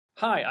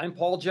Hi, I'm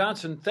Paul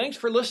Johnson. Thanks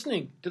for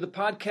listening to the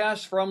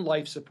podcast from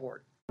Life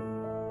Support.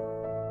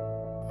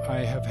 I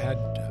have had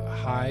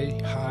high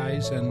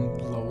highs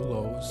and low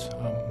lows.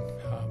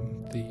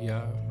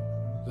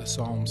 The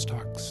Psalms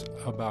talks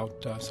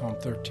about Psalm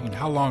 13.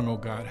 How long, O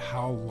God,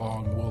 how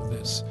long will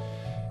this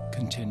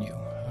continue?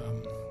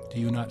 Do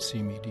you not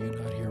see me? Do you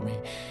not hear me?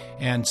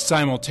 And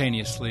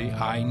simultaneously,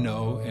 I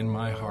know in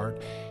my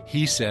heart,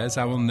 He says,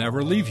 I will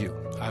never leave you.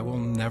 I will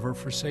never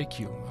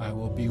forsake you. I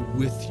will be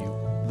with you.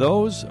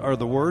 Those are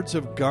the words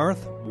of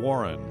Garth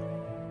Warren,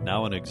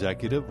 now an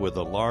executive with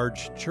a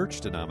large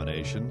church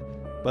denomination,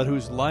 but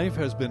whose life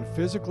has been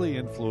physically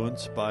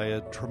influenced by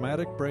a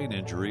traumatic brain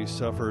injury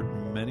suffered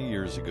many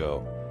years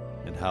ago,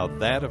 and how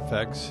that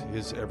affects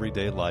his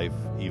everyday life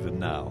even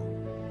now.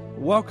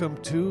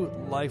 Welcome to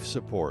Life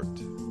Support.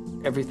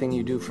 Everything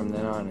you do from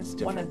then on is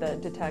different. One of the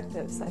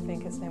detectives, I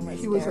think his name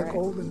was He was Derek. a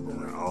golden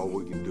boy. All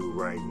we can do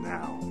right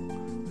now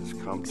is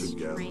come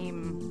together.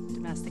 Extreme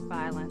domestic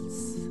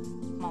violence,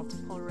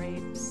 multiple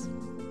rapes.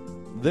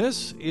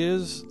 This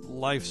is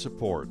Life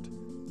Support,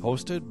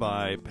 hosted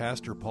by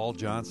Pastor Paul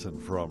Johnson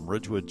from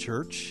Ridgewood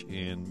Church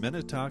in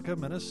Minnetonka,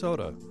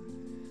 Minnesota.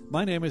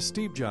 My name is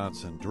Steve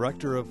Johnson,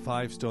 director of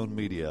Five Stone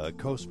Media, a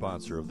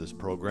co-sponsor of this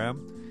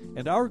program,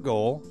 and our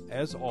goal,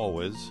 as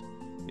always,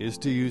 is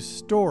to use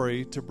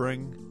story to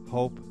bring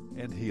hope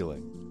and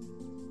healing.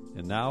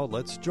 And now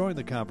let's join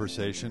the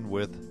conversation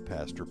with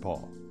Pastor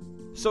Paul.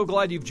 So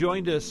glad you've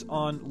joined us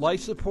on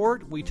Life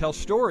Support. We tell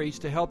stories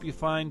to help you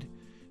find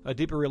a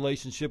deeper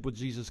relationship with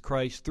Jesus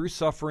Christ through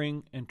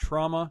suffering and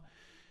trauma.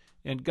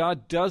 And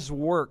God does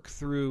work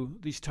through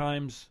these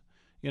times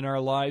in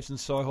our lives, and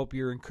so I hope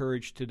you're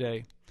encouraged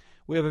today.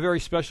 We have a very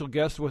special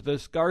guest with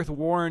us. Garth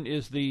Warren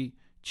is the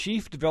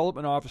Chief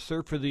Development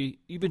Officer for the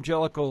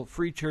Evangelical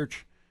Free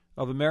Church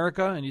of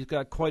America, and he's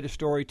got quite a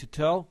story to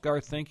tell.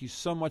 Garth, thank you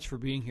so much for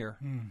being here.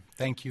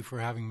 Thank you for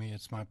having me.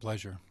 It's my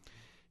pleasure.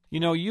 You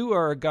know, you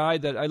are a guy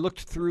that I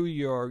looked through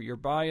your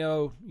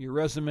bio, your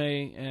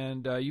resume,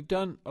 and you've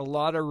done a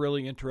lot of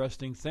really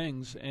interesting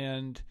things.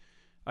 And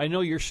I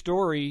know your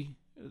story,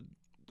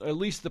 at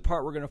least the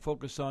part we're going to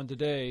focus on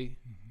today,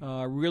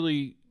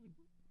 really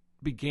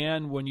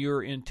began when you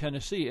were in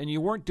Tennessee. And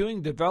you weren't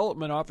doing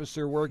development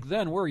officer work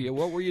then, were you?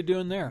 What were you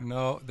doing there?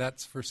 No,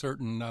 that's for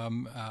certain.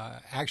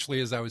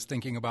 Actually, as I was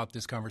thinking about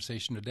this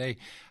conversation today,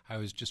 I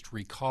was just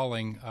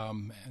recalling,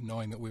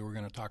 knowing that we were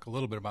going to talk a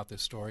little bit about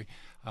this story,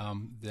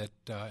 that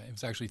it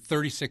was actually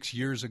 36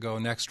 years ago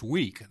next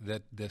week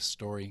that this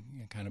story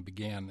kind of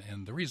began.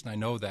 And the reason I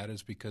know that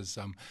is because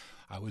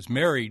I was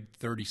married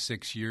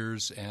 36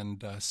 years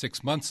and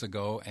 6 months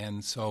ago,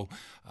 and so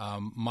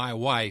my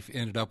wife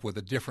ended up with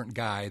a different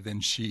guy than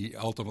she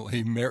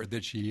ultimately married,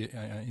 that she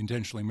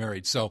intentionally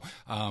married. So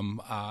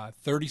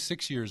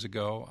 36 years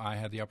ago, I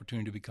had the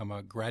opportunity to become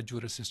a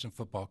graduate assistant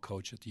football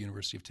coach at the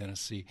University of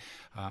Tennessee.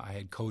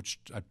 I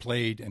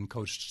played and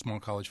coached small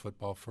college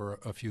football for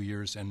a few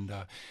years, and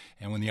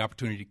when the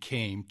opportunity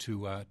came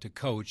to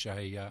coach,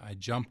 I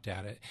jumped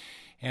at it.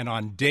 And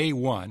on day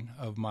one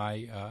of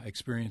my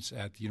experience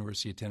at the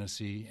University of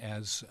Tennessee,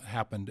 as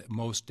happened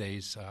most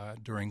days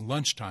during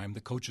lunchtime, the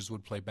coaches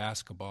would play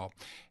basketball.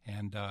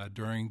 And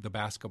during the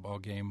basketball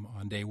game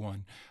on day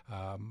one,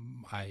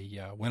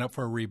 I went up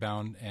for a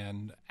rebound,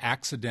 and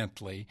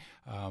accidentally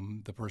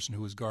the person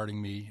who was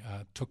guarding me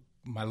took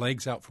my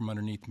legs out from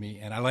underneath me,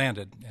 and I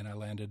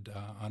landed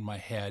on my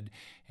head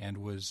and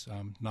was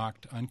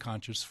knocked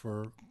unconscious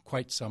for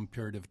quite some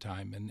period of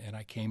time. And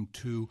I came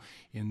to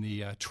in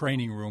the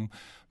training room,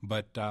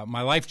 but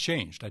my life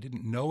changed. I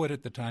didn't know it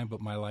at the time,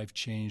 but my life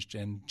changed,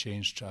 and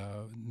changed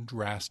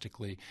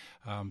drastically.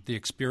 The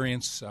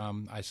experience,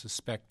 I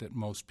suspect that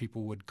most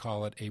people would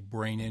call it a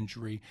brain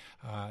injury,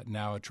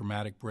 now a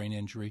traumatic brain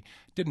injury.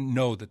 Didn't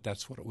know that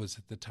that's what it was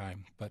at the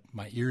time, but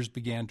my ears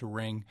began to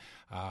ring.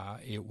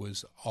 It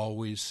was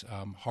always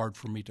hard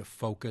for me to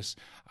focus.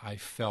 I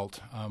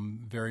felt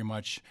very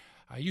much,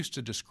 I used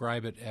to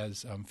describe it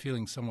as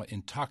feeling somewhat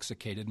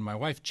intoxicated, and my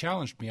wife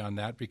challenged me on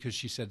that because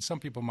she said some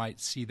people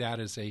might see that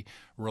as a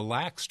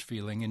relaxed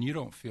feeling, and you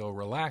don't feel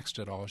relaxed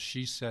at all.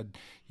 She said,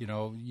 you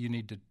know, you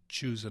need to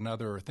choose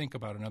another or think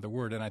about another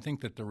word, and I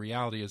think that the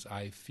reality is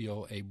I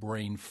feel a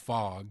brain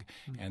fog,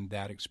 and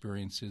that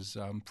experience is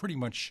pretty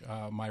much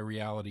my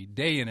reality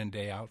day in and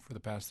day out for the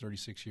past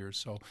 36 years,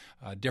 so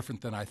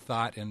different than I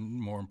thought, and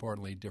more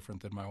importantly,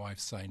 different than my wife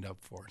signed up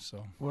for.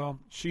 So, well,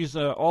 she's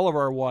all of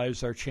our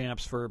wives are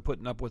champs for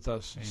putting up with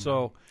us.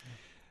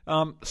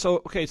 Amen.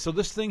 So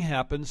this thing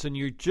happens, and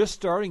you're just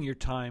starting your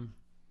time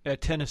at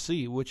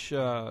Tennessee, which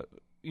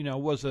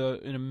was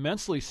an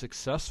immensely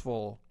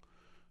successful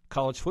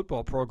college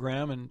football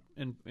program,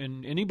 and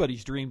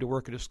anybody's dream to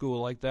work at a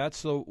school like that.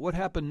 So what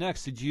happened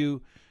next? Did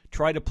you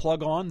try to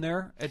plug on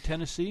there at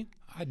Tennessee?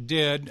 I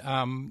did.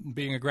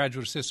 Being a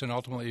graduate assistant,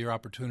 ultimately your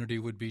opportunity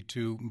would be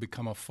to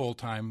become a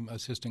full-time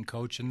assistant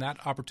coach, and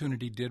that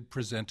opportunity did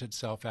present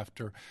itself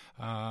after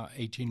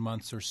 18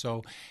 months or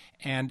so.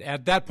 And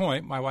at that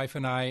point, my wife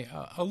and I,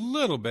 a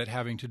little bit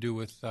having to do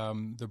with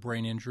the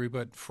brain injury,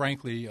 but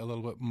frankly, a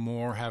little bit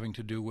more having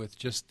to do with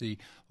just the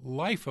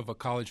life of a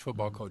college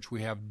football coach.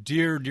 We have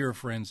dear, dear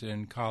friends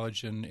in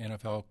college and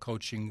NFL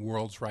coaching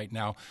worlds right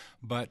now,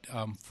 but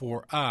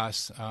for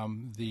us,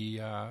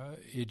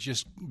 it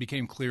just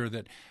became clear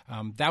that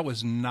that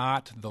was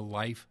not the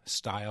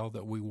lifestyle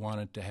that we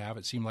wanted to have.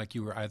 It seemed like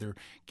you were either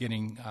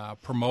getting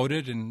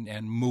promoted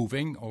and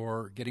moving,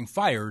 or getting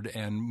fired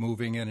and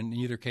moving, and in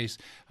either case,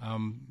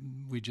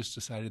 we just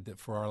decided that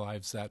for our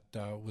lives that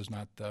was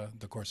not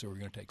the course that we were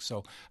going to take.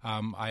 So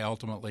I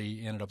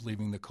ultimately ended up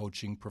leaving the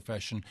coaching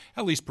profession,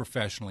 at least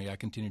professionally. I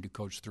continued to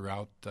coach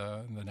throughout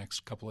the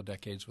next couple of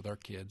decades with our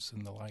kids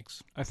and the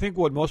likes. I think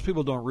what most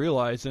people don't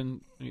realize,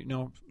 and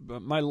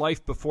my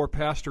life before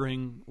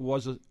pastoring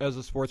was as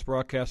a sports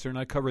broadcaster, and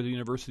I covered the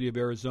University of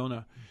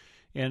Arizona.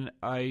 And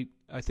I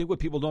think what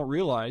people don't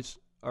realize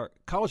are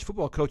college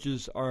football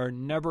coaches are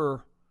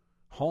never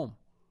home.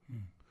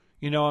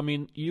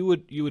 You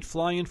would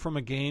fly in from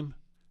a game,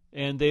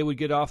 and they would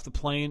get off the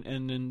plane,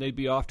 and then they'd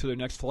be off to their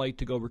next flight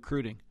to go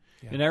recruiting.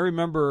 Yeah. And I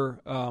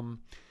remember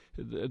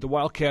the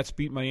Wildcats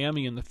beat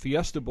Miami in the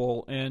Fiesta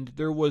Bowl, and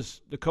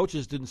the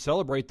coaches didn't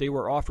celebrate. They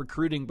were off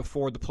recruiting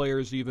before the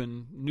players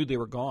even knew they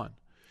were gone.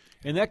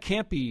 And that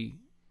can't be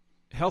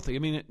healthy. I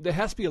mean, there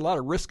has to be a lot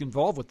of risk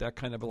involved with that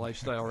kind of a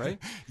lifestyle, right?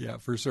 Yeah,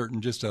 for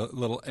certain. Just a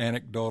little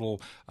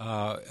anecdotal.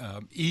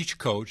 Each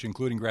coach,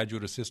 including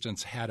graduate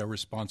assistants, had a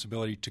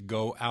responsibility to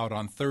go out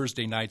on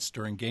Thursday nights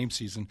during game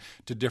season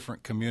to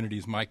different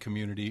communities. My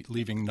community,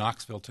 leaving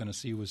Knoxville,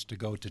 Tennessee, was to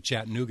go to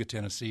Chattanooga,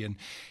 Tennessee,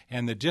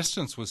 and the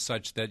distance was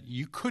such that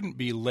you couldn't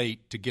be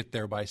late to get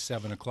there by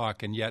 7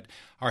 o'clock, and yet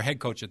our head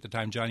coach at the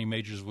time, Johnny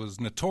Majors, was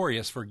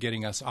notorious for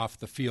getting us off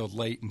the field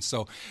late, and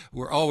so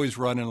we're always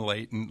running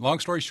late. And long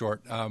story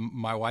short,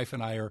 my wife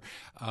and I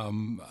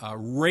are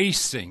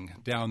racing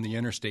down the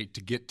interstate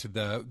to get to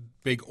the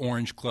Big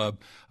Orange Club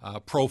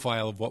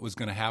profile of what was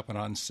going to happen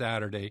on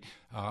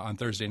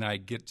Thursday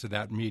night, get to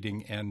that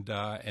meeting,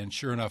 and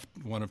sure enough,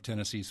 one of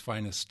Tennessee's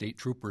finest state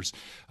troopers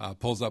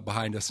pulls up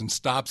behind us and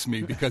stops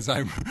me because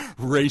I'm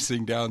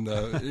racing down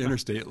the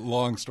interstate.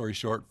 Long story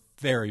short,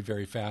 very,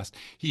 very fast.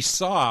 He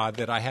saw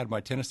that I had my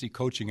Tennessee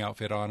coaching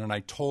outfit on, and I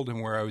told him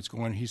where I was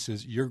going. He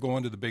says, "You're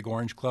going to the Big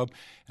Orange Club?"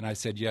 And I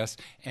said, "Yes."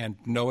 And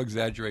no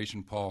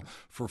exaggeration, Paul,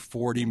 for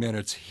 40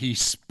 minutes, he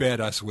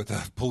sped us with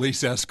a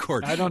police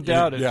escort. I don't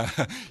doubt it.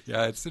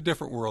 Yeah, it's a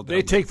different world.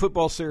 They take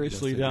football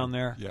seriously down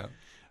there. Yeah.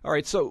 All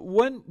right, so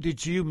when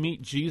did you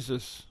meet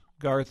Jesus,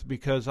 Garth?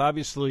 Because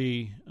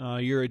obviously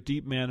you're a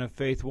deep man of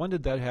faith. When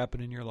did that happen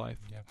in your life?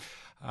 Yeah.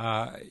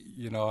 I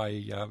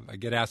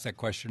get asked that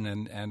question,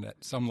 and at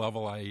some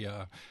level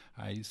I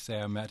say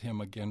I met him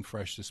again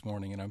fresh this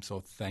morning, and I'm so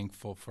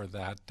thankful for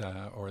that,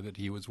 or that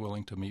he was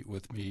willing to meet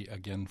with me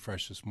again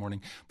fresh this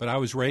morning. But I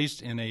was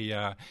raised in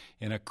a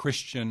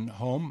Christian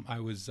home. I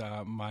was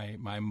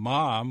my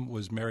mom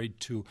was married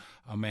to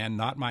a man,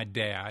 not my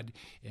dad,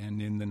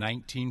 and in the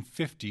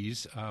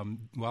 1950s,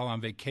 while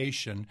on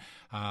vacation,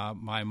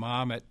 my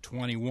mom at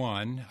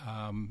 21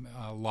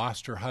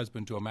 lost her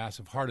husband to a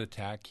massive heart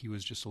attack. He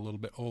was just a little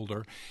bit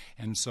older,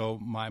 and so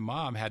my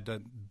mom had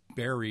to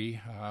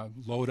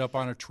load up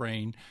on a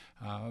train,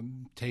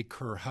 take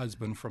her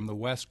husband from the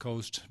West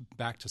Coast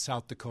back to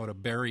South Dakota,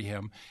 bury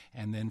him,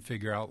 and then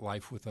figure out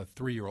life with a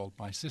 3-year-old,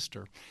 my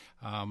sister.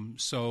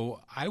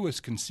 So I was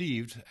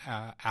conceived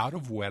out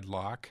of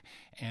wedlock,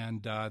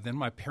 and then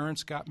my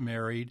parents got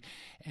married,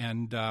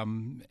 and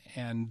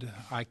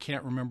I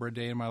can't remember a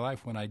day in my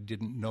life when I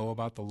didn't know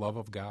about the love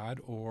of God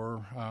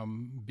or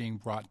being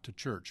brought to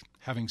church.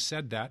 Having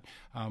said that,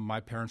 my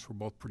parents were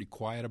both pretty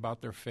quiet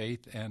about their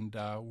faith and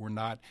were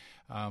not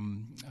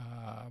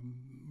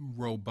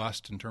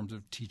robust in terms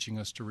of teaching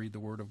us to read the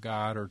Word of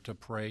God or to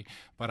pray,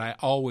 but I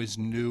always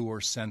knew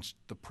or sensed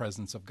the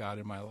presence of God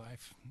in my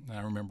life. And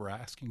I remember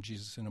asking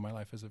Jesus into my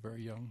life as a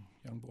very young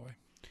boy.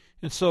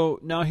 And so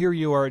now here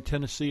you are at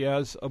Tennessee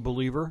as a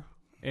believer,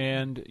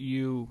 and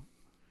you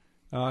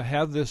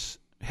have this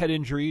head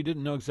injury. You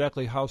didn't know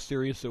exactly how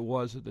serious it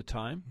was at the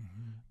time. Mm-hmm.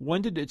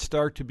 When did it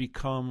start to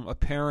become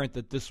apparent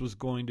that this was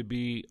going to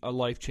be a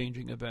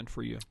life-changing event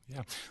for you?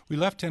 Yeah, we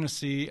left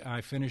Tennessee.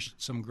 I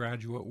finished some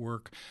graduate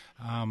work,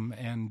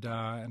 and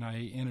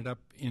I ended up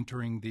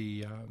entering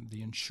the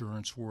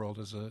insurance world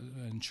as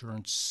an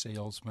insurance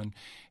salesman.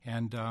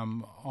 And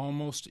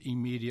almost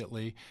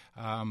immediately,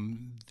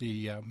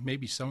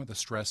 maybe some of the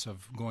stress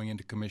of going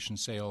into commission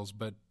sales,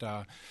 but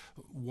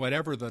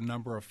whatever the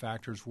number of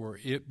factors were,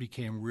 it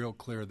became real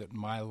clear that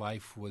my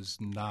life was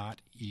not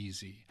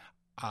easy.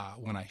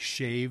 When I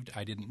shaved,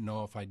 I didn't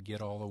know if I'd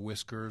get all the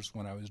whiskers.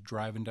 When I was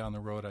driving down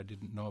the road, I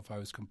didn't know if I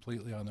was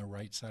completely on the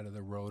right side of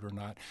the road or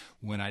not.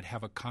 When I'd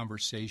have a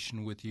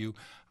conversation with you,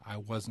 I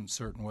wasn't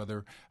certain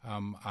whether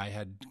I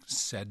had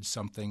said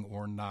something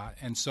or not.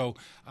 And so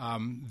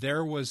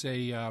there was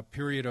a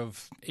period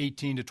of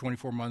 18 to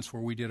 24 months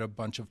where we did a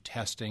bunch of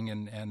testing,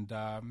 and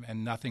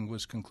nothing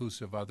was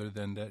conclusive other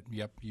than that,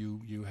 yep,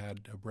 you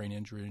had a brain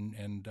injury,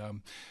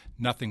 and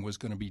nothing was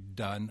going to be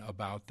done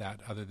about that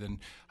other than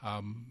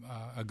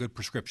a good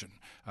prescription.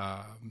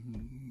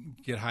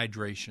 Get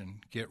hydration,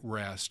 get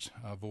rest,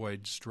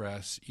 avoid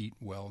stress, eat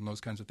well, and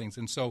those kinds of things.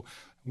 And so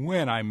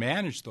when I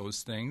manage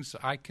those things,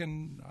 I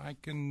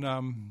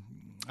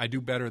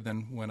do better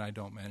than when I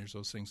don't manage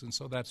those things. And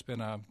so that's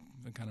been a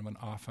kind of an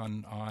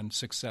off-on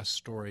success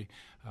story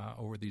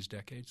over these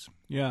decades.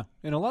 Yeah,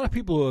 and a lot of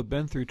people who have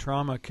been through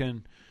trauma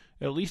can,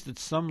 at least at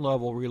some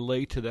level,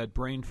 relate to that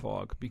brain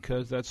fog,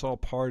 because that's all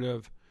part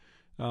of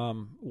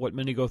what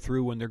many go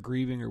through when they're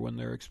grieving or when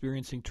they're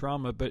experiencing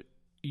trauma. But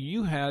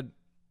you had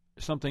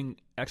something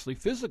actually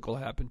physical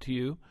happen to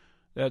you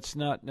that's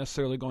not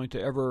necessarily going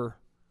to ever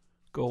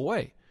go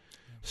away.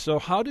 So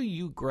how do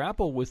you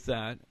grapple with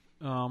that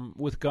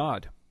with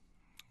God?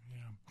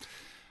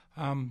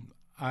 Yeah,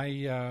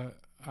 I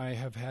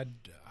have had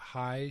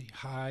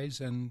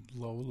highs and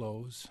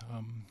lows.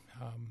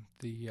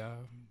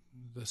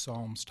 The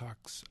Psalms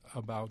talks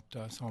about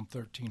Psalm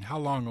 13. How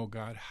long, O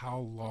God? How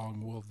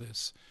long will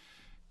this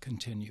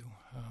continue?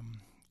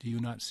 Do you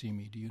not see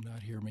me? Do you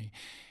not hear me?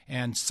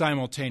 And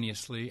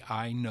simultaneously,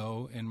 I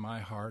know in my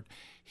heart,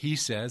 he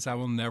says, I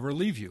will never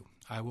leave you.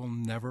 I will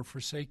never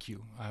forsake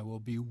you. I will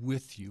be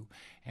with you.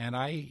 And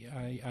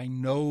I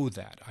know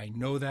that. I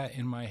know that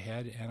in my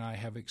head, and I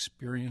have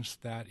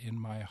experienced that in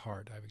my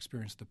heart. I've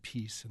experienced the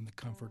peace and the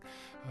comfort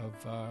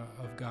of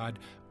God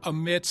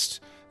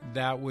amidst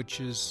that which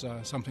is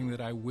something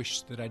that I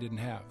wish that I didn't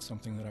have,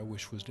 something that I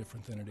wish was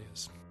different than it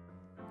is.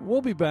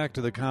 We'll be back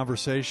to the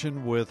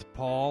conversation with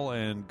Paul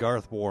and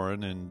Garth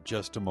Warren in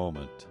just a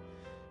moment.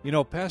 You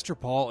know, Pastor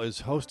Paul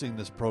is hosting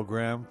this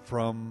program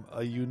from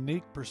a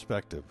unique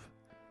perspective.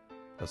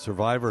 A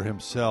survivor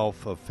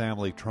himself of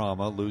family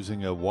trauma,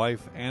 losing a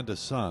wife and a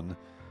son,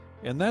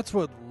 and that's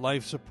what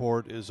Life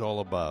Support is all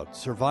about,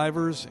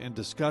 survivors in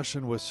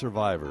discussion with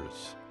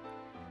survivors.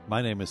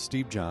 My name is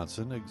Steve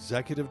Johnson,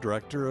 Executive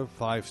Director of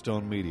Five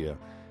Stone Media,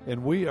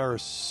 and we are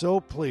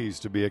so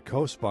pleased to be a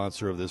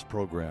co-sponsor of this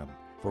program.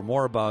 For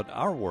more about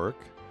our work,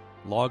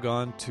 log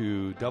on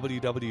to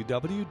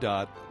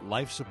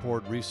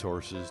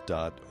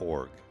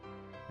www.lifesupportresources.org.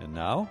 And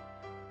now,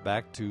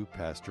 back to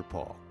Pastor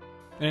Paul.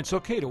 And it's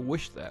okay to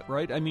wish that,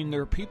 right? I mean,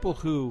 there are people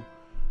who,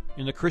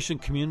 in the Christian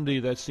community,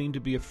 that seem to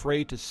be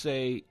afraid to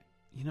say,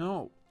 you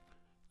know,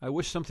 I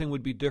wish something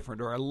would be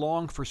different, or I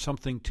long for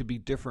something to be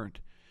different.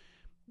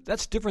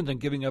 That's different than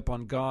giving up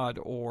on God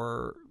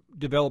or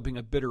developing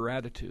a bitter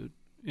attitude.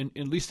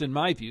 At least in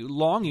my view,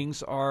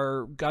 longings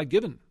are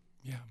God-given.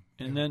 Yeah.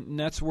 And then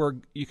that's where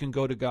you can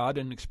go to God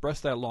and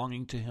express that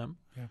longing to Him.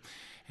 Yeah.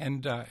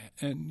 And I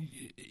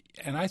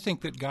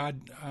think that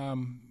God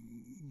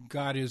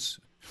is,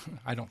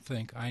 I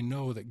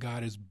know that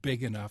God is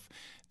big enough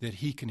that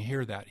He can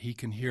hear that. He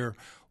can hear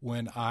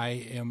when I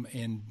am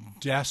in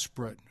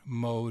desperate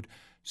mode,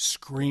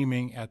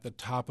 screaming at the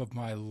top of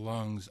my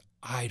lungs,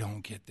 I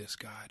don't get this,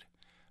 God.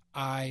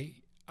 I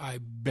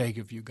beg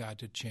of you, God,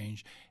 to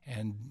change,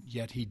 and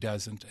yet He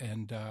doesn't.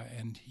 And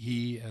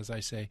He, as I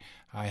say,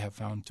 I have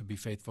found to be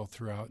faithful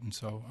throughout. And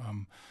so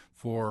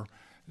for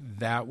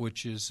that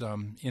which is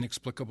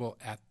inexplicable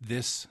at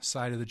this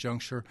side of the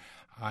juncture,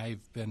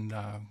 I've been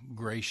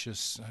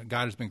gracious.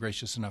 God has been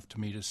gracious enough to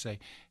me to say,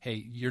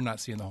 hey, you're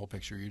not seeing the whole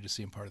picture. You're just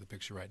seeing part of the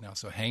picture right now,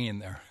 so hang in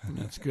there.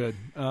 That's good.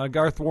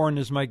 Garth Warren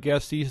is my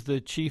guest. He's the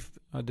Chief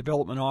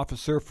Development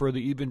Officer for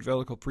the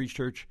Evangelical Free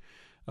Church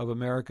of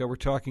America. We're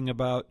talking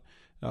about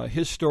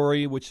his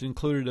story, which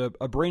included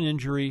a brain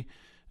injury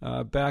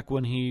back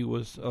when he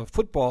was a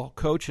football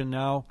coach, and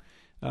now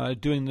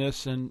doing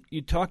this. And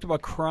you talked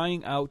about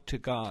crying out to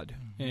God.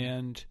 Mm-hmm.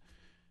 And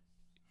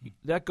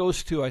that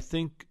goes to, I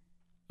think,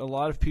 a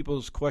lot of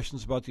people's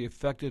questions about the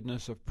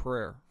effectiveness of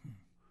prayer. Mm-hmm.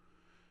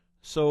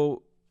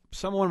 So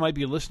someone might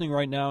be listening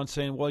right now and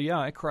saying, well, yeah,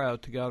 I cry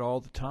out to God all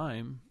the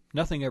time.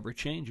 Nothing ever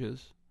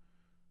changes.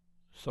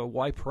 So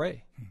why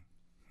pray?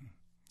 Mm-hmm.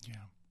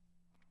 Yeah.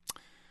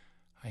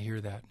 I hear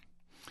that.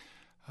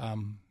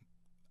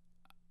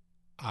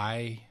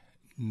 I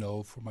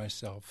know for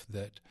myself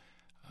that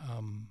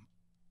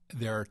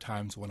there are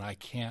times when I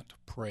can't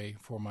pray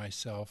for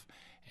myself,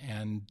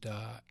 and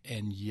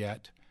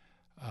yet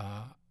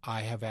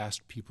I have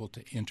asked people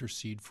to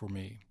intercede for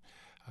me.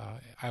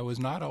 I was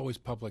not always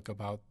public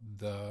about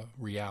the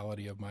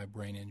reality of my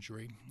brain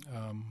injury.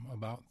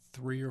 About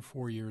 3 or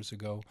 4 years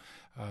ago,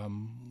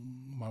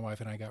 my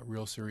wife and I got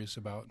real serious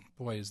about,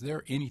 boy, is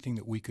there anything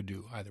that we could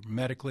do, either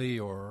medically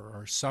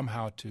or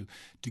somehow to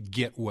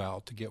get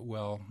well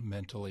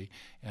mentally.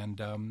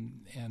 And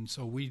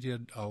so we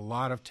did a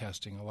lot of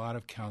testing, a lot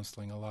of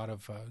counseling, a lot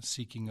of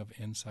seeking of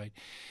insight.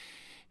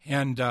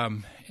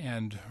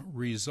 and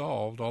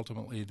resolved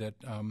ultimately that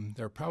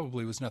there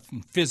probably was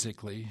nothing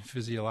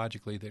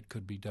physiologically that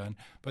could be done,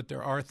 but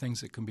there are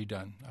things that can be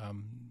done.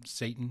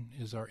 Satan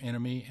is our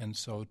enemy, and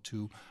so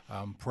to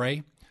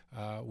pray,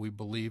 we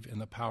believe in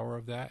the power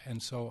of that.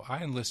 And so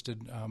I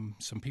enlisted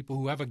some people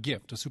who have a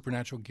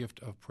supernatural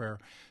gift of prayer,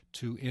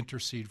 to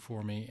intercede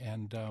for me,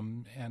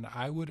 and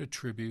I would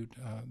attribute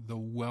the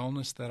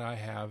wellness that I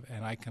have,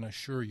 and I can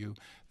assure you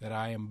that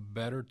I am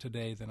better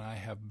today than I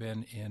have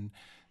been in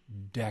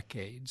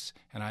decades,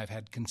 and I've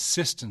had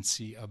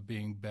consistency of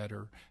being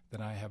better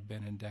than I have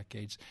been in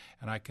decades,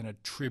 and I can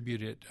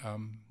attribute it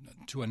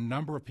to a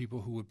number of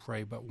people who would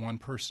pray, but one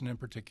person in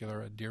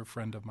particular, a dear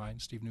friend of mine,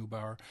 Steve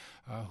Neubauer,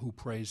 who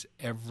prays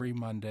every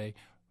Monday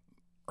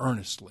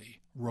earnestly,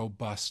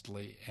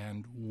 robustly,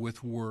 and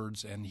with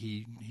words, and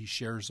he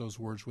shares those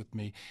words with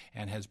me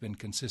and has been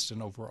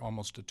consistent over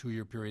almost a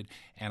 2-year period,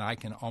 and I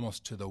can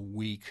almost to the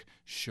week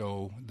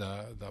show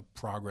the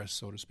progress,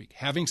 so to speak.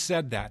 Having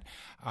said that,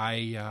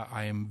 I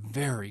am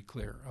very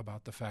clear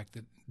about the fact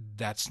that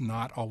that's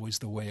not always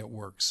the way it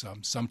works.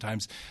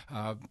 Sometimes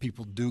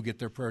people do get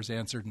their prayers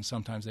answered, and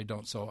sometimes they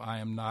don't. So I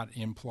am not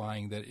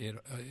implying that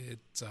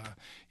it's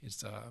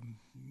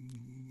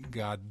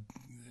God.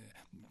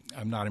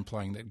 I'm not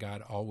implying that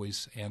God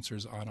always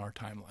answers on our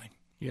timeline.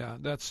 Yeah,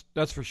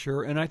 that's for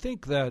sure. And I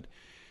think that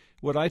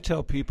what I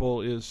tell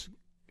people is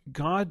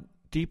God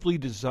deeply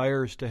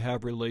desires to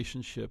have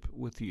relationship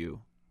with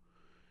you.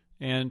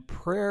 And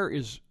prayer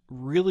is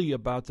really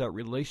about that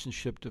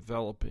relationship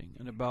developing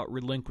and about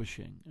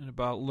relinquishing and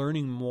about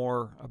learning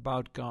more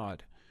about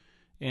God.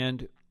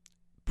 And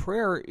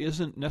prayer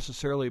isn't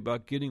necessarily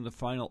about getting the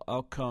final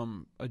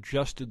outcome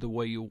adjusted the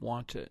way you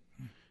want it.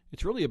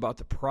 It's really about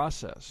the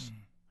process.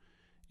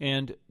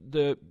 And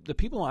the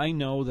people I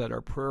know that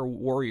are prayer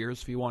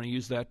warriors, if you want to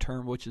use that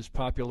term, which is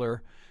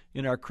popular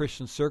in our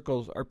Christian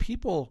circles, are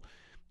people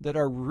that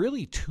are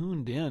really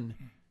tuned in,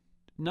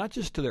 not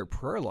just to their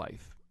prayer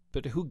life,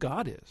 but to who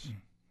God is.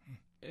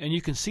 And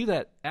you can see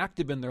that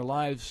active in their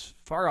lives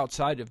far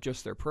outside of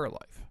just their prayer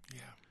life.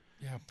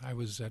 Yeah. I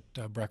was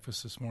at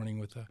breakfast this morning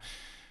with a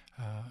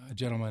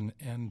gentleman,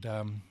 and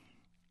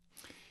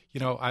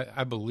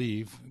I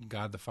believe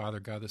God the Father,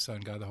 God the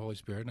Son, God the Holy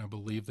Spirit, and I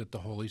believe that the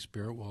Holy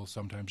Spirit will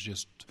sometimes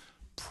just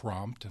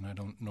prompt, and I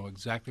don't know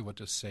exactly what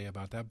to say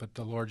about that, but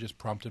the Lord just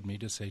prompted me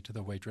to say to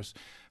the waitress,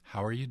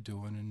 "How are you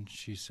doing?" And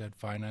she said,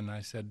 "Fine." And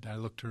I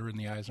looked her in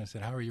the eyes and I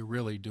said, "How are you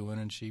really doing?"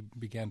 And she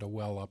began to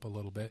well up a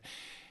little bit.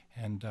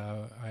 And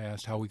I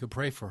asked how we could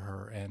pray for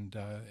her, and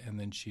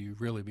then she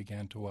really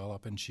began to well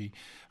up, and she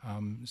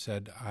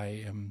said, "I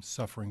am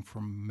suffering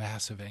from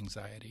massive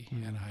anxiety,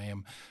 and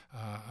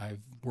I've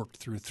worked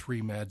through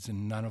 3 meds,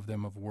 and none of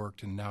them have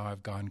worked, and now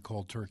I've gone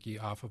cold turkey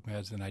off of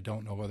meds, and I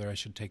don't know whether I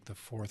should take the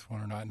 4th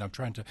one or not, and I'm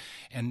trying to."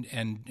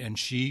 And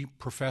she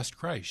professed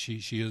Christ.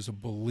 She is a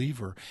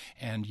believer,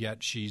 and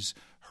yet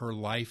her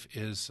life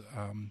is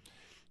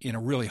in a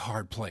really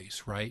hard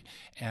place, right?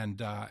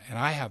 And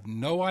I have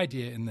no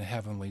idea in the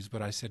heavenlies,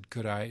 but I said,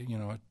 could I,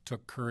 it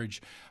took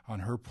courage on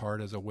her part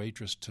as a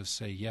waitress to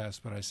say yes,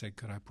 but I said,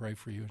 could I pray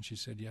for you? And she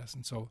said yes.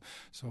 And so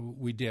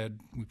we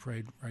did. We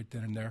prayed right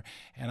then and there.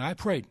 And I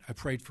prayed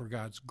for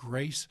God's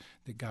grace,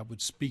 that God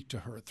would speak to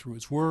her through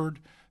His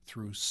Word,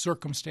 through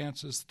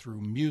circumstances,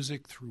 through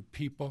music, through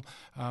people,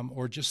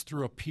 or just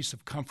through a piece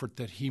of comfort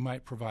that He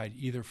might provide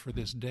either for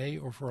this day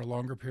or for a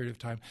longer period of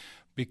time,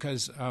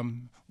 because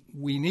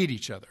we need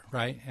each other,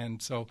 right?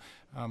 And so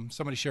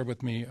somebody shared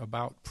with me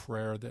about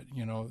prayer that,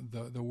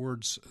 the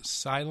words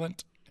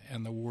silent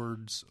and the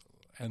word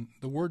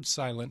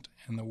silent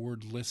and the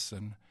word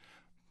listen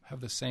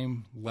have the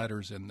same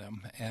letters in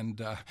them.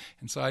 And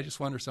so I just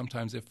wonder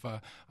sometimes if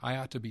I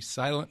ought to be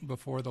silent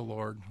before the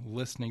Lord,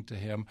 listening to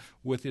Him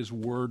with His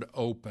Word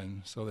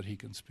open so that He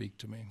can speak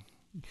to me.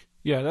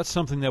 Yeah, that's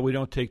something that we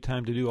don't take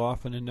time to do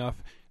often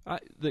enough.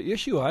 The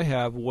issue I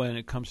have when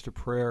it comes to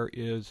prayer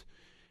is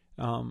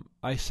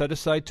I set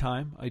aside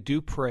time. I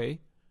do pray.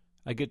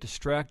 I get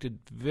distracted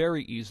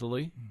very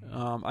easily.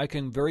 I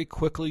can very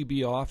quickly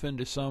be off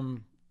into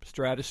some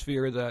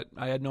stratosphere that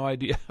I had no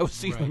idea I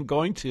was even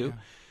going to. Yeah.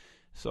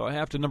 So I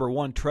have to, number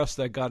one, trust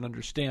that God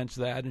understands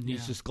that, and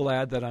He's just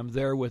glad that I'm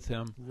there with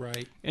Him.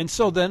 Right. And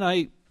so then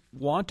I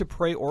want to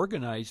pray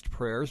organized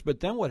prayers, but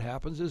then what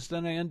happens is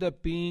then I end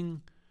up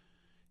being,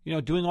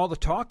 doing all the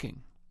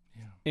talking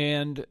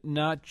and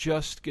not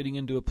just getting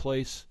into a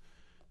place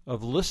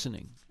of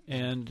listening.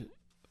 And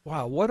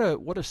wow, what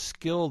a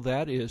skill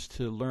that is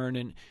to learn.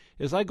 And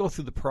as I go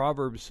through the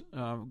Proverbs,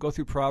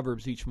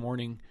 each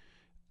morning,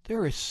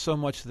 there is so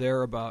much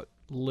there about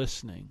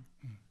listening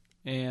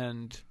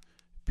and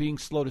being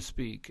slow to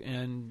speak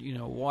and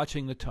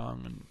watching the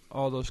tongue and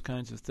all those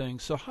kinds of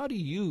things. So how do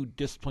you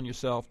discipline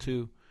yourself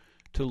to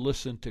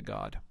listen to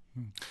God?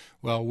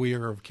 Well, we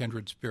are of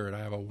kindred spirit. I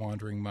have a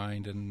wandering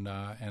mind, and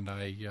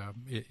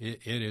it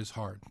is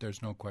hard.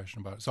 There's no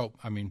question about it. So,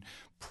 I mean,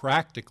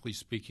 practically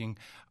speaking,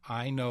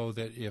 I know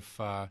that if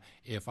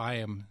I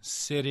am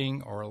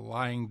sitting or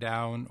lying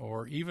down,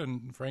 or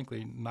even,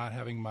 frankly, not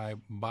having my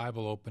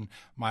Bible open,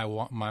 my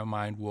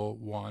mind will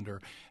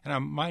wander. And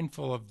I'm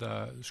mindful of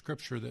the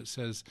scripture that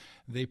says,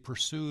 "They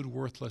pursued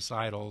worthless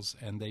idols,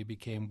 and they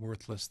became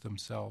worthless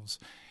themselves."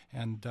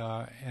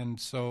 And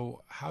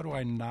so how do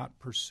I not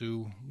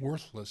pursue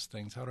worthless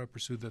things? How do I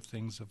pursue the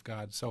things of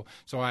God? So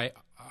I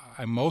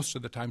most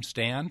of the time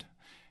stand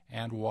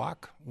and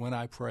walk when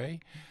I pray.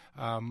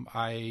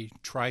 I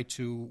try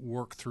to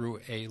work through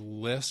a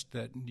list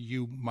that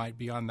you might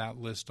be on that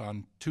list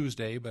on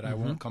Tuesday, but I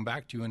won't come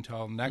back to you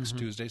until next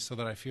Tuesday, so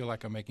that I feel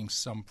like I'm making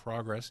some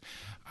progress.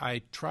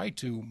 I try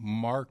to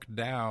mark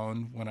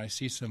down when I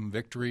see some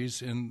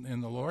victories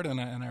in the Lord,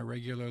 and I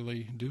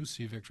regularly do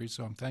see victories,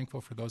 so I'm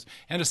thankful for those.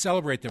 And to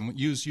celebrate them,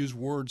 use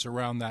words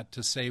around that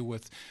to say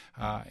with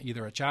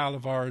either a child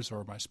of ours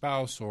or my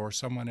spouse or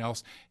someone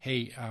else,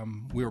 hey,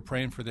 we were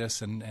praying for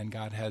this, and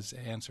God has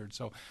answered.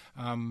 So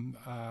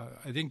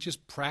I think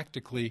just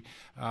practically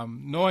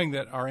knowing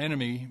that our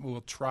enemy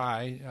will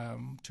try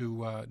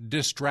to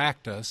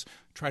distract us,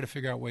 try to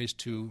figure out ways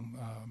to,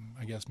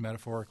 I guess,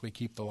 metaphorically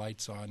keep the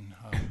lights on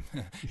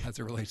as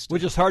it relates to...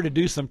 Which is hard to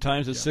do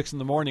sometimes at 6 in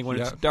the morning when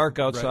it's dark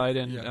outside.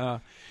 Right.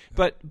 And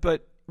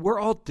but we're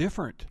all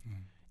different.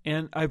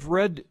 And I've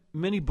read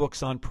many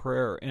books on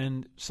prayer,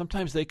 and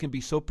sometimes they can be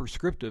so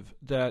prescriptive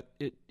that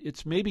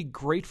it's maybe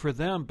great for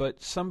them,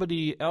 but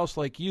somebody else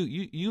like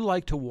you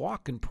like to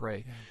walk and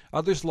pray. Yeah.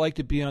 Others like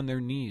to be on their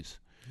knees.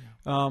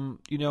 Yeah.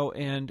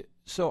 And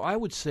so I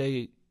would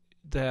say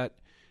that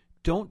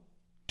you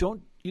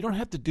don't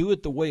have to do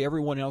it the way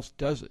everyone else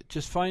does it.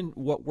 Just find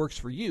what works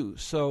for you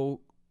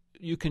so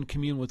you can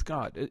commune with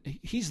God.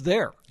 He's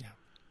there. Yeah.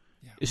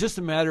 Yeah. It's just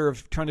a matter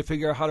of trying to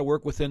figure out how to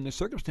work within the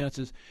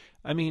circumstances.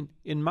 I mean,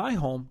 in my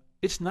home,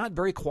 it's not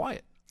very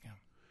quiet. Yeah.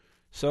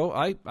 So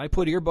I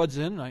put earbuds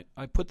in,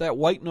 I put that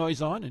white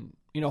noise on,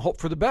 and hope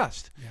for the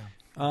best.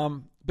 Yeah.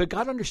 But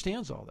God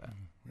understands all that.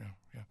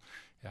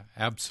 Yeah,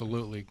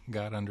 absolutely.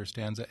 God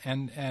understands it.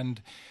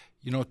 And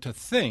to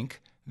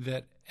think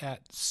that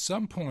at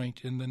some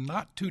point in the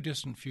not too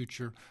distant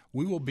future,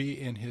 we will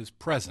be in His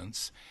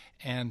presence,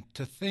 and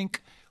to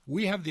think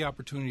we have the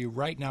opportunity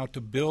right now to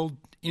build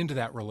into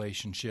that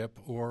relationship,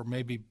 or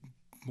maybe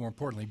more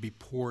importantly, be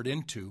poured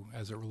into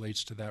as it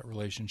relates to that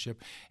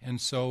relationship.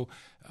 And so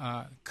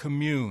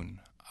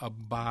commune,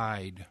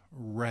 abide,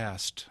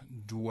 rest,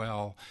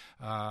 dwell.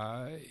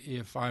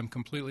 If I'm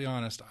completely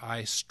honest,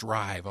 I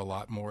strive a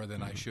lot more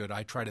than I should.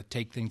 I try to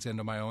take things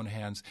into my own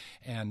hands,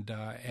 and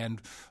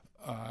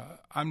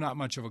I'm not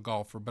much of a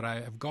golfer, but I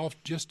have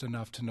golfed just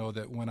enough to know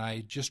that when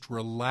I just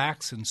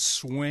relax and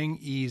swing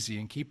easy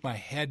and keep my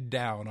head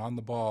down on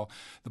the ball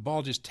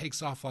just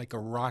takes off like a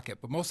rocket.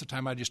 But most of the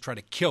time I just try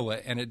to kill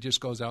it, and it just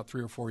goes out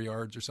 3 or 4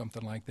 yards or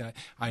something like that.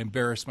 I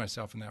embarrass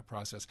myself in that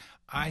process.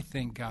 I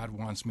think God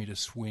wants me to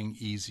swing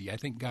easy. I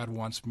think God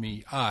wants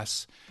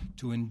us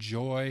to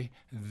enjoy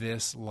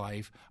this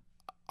life,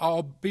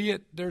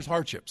 albeit there's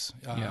hardships,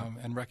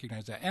 and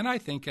recognize that. And I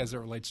think as it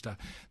relates to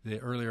the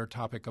earlier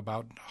topic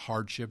about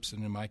hardships,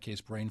 and in my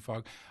case, brain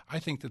fog, I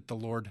think that the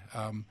Lord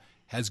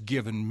has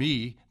given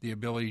me the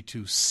ability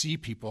to see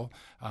people,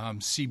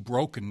 see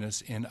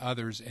brokenness in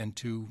others, and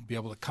to be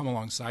able to come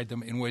alongside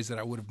them in ways that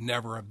I would have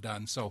never have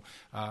done. So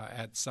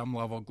at some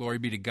level, glory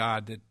be to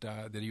God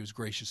that He was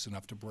gracious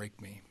enough to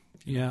break me.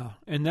 Yeah,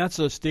 and that's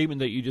a statement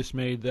that you just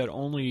made that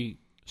only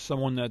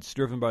someone that's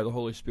driven by the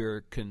Holy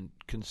Spirit can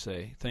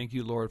say, thank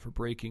you, Lord, for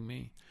breaking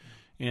me.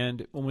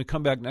 And when we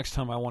come back next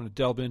time, I want to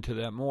delve into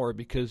that more,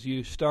 because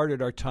you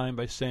started our time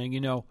by saying,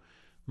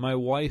 my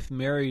wife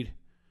married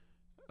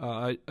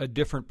a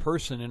different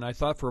person, and I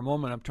thought for a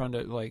moment, I'm trying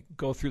to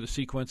go through the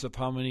sequence of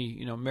how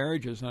many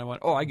marriages, and I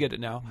went, oh, I get it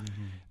now.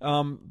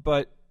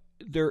 But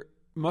there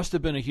must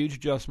have been a huge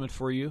adjustment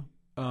for you,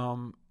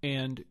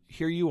 and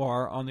here you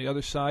are on the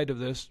other side of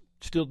this,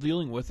 still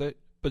dealing with it,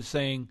 but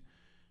saying,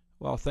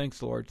 well,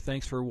 thanks, Lord.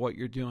 Thanks for what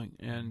you're doing.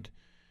 And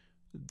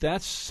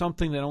that's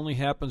something that only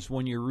happens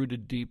when you're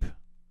rooted deep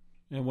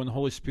and when the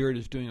Holy Spirit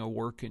is doing a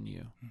work in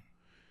you.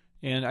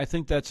 And I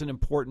think that's an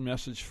important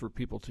message for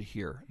people to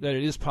hear, that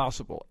it is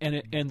possible.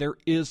 And there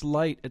is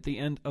light at the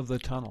end of the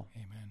tunnel.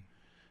 Amen.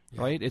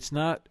 Yeah. Right? It's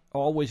not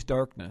always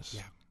darkness.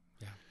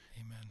 Yeah.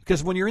 Amen.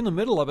 Because when you're in the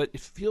middle of it,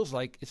 it feels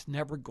like it's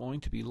never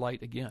going to be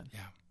light again.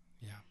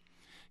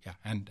 Yeah.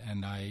 And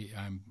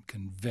I'm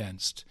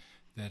convinced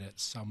that at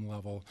some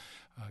level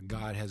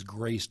God has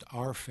graced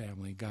our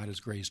family, God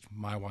has graced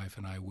my wife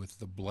and I with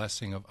the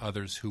blessing of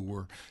others who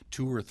were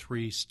 2 or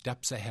 3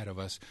 steps ahead of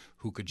us,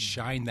 who could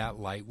shine that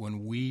light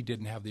when we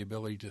didn't have the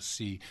ability to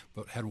see,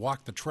 but had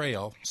walked the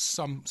trail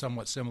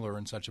somewhat similar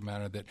in such a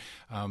manner that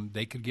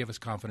they could give us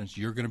confidence,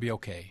 you're going to be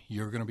okay,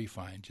 you're going to be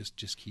fine,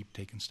 just keep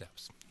taking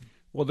steps.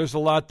 Well, there's a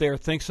lot there.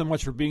 Thanks so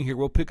much for being here.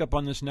 We'll pick up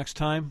on this next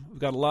time. We've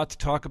got a lot to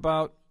talk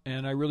about,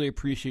 and I really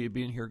appreciate you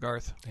being here,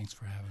 Garth. Thanks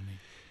for having me.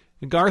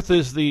 Garth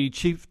is the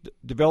Chief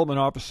Development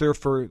Officer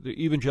for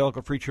the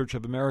Evangelical Free Church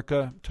of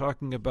America,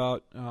 talking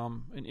about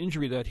an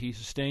injury that he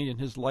sustained in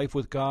his life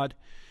with God.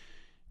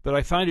 But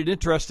I find it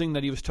interesting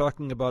that he was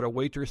talking about a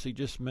waitress he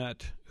just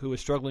met who was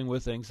struggling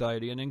with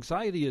anxiety. And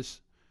anxiety is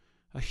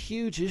a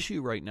huge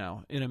issue right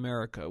now in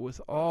America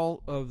with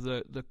all of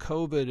the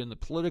COVID and the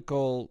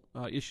political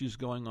issues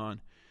going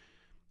on.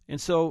 And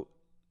so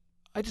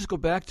I just go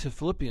back to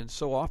Philippians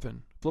so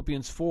often.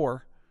 Philippians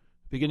 4,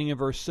 beginning in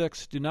verse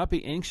 6, do not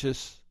be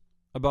anxious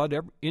about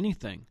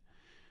anything,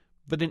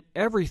 but in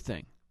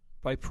everything,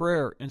 by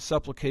prayer and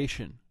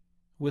supplication,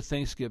 with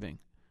thanksgiving,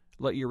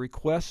 let your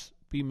requests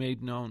be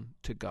made known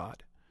to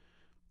God.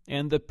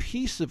 And the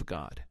peace of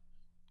God,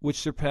 which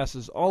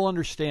surpasses all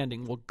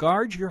understanding, will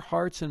guard your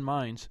hearts and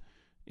minds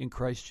in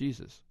Christ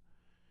Jesus.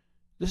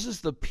 This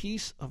is the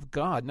peace of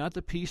God, not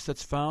the peace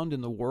that's found in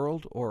the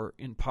world or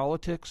in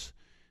politics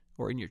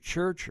or in your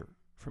church or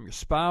from your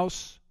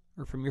spouse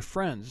or from your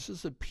friends. This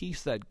is the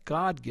peace that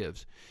God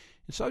gives.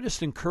 And so I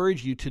just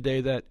encourage you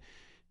today that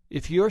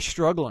if you're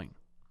struggling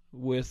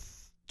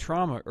with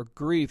trauma or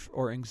grief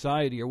or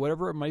anxiety or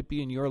whatever it might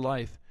be in your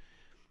life,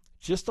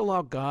 just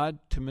allow God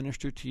to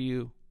minister to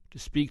you, to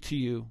speak to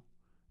you,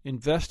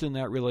 invest in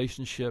that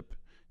relationship,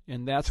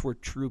 and that's where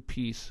true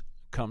peace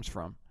comes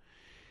from.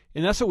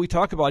 And that's what we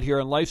talk about here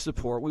on Life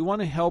Support. We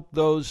want to help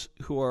those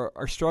who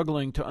are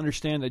struggling to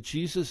understand that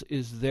Jesus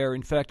is there.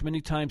 In fact, many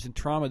times in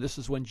trauma, this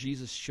is when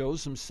Jesus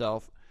shows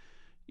himself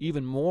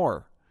even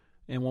more,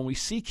 and when we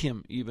seek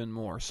him even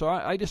more. So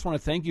I just want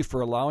to thank you for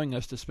allowing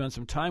us to spend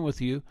some time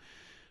with you.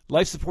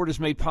 Life Support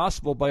is made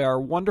possible by our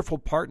wonderful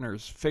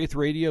partners, Faith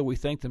Radio. We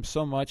thank them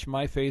so much,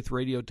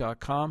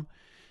 myfaithradio.com.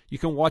 You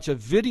can watch a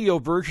video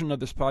version of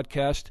this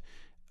podcast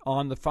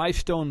on the Five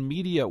Stone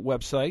Media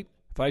website,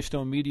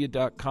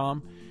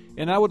 fivestonemedia.com.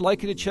 And I would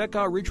like you to check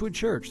out Ridgewood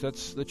Church.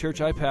 That's the church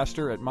I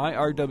pastor at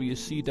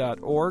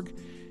myrwc.org.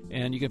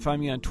 And you can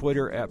find me on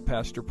Twitter at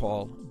Pastor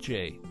Paul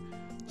J.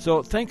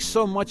 So thanks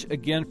so much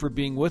again for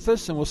being with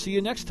us, and we'll see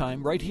you next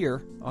time right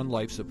here on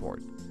Life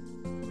Support.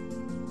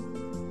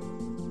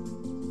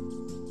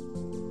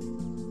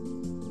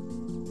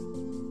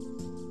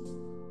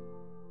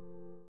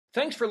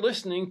 Thanks for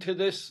listening to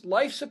this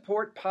Life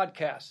Support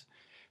podcast.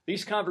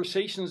 These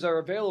conversations are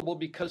available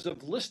because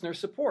of listener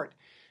support.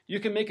 You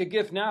can make a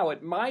gift now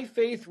at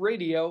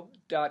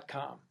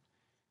myfaithradio.com.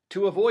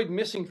 To avoid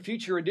missing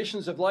future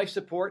editions of Life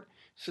Support,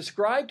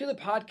 subscribe to the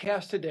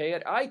podcast today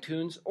at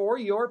iTunes or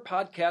your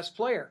podcast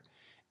player.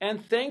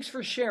 And thanks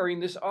for sharing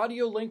this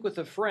audio link with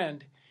a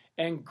friend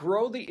and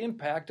grow the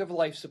impact of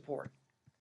Life Support.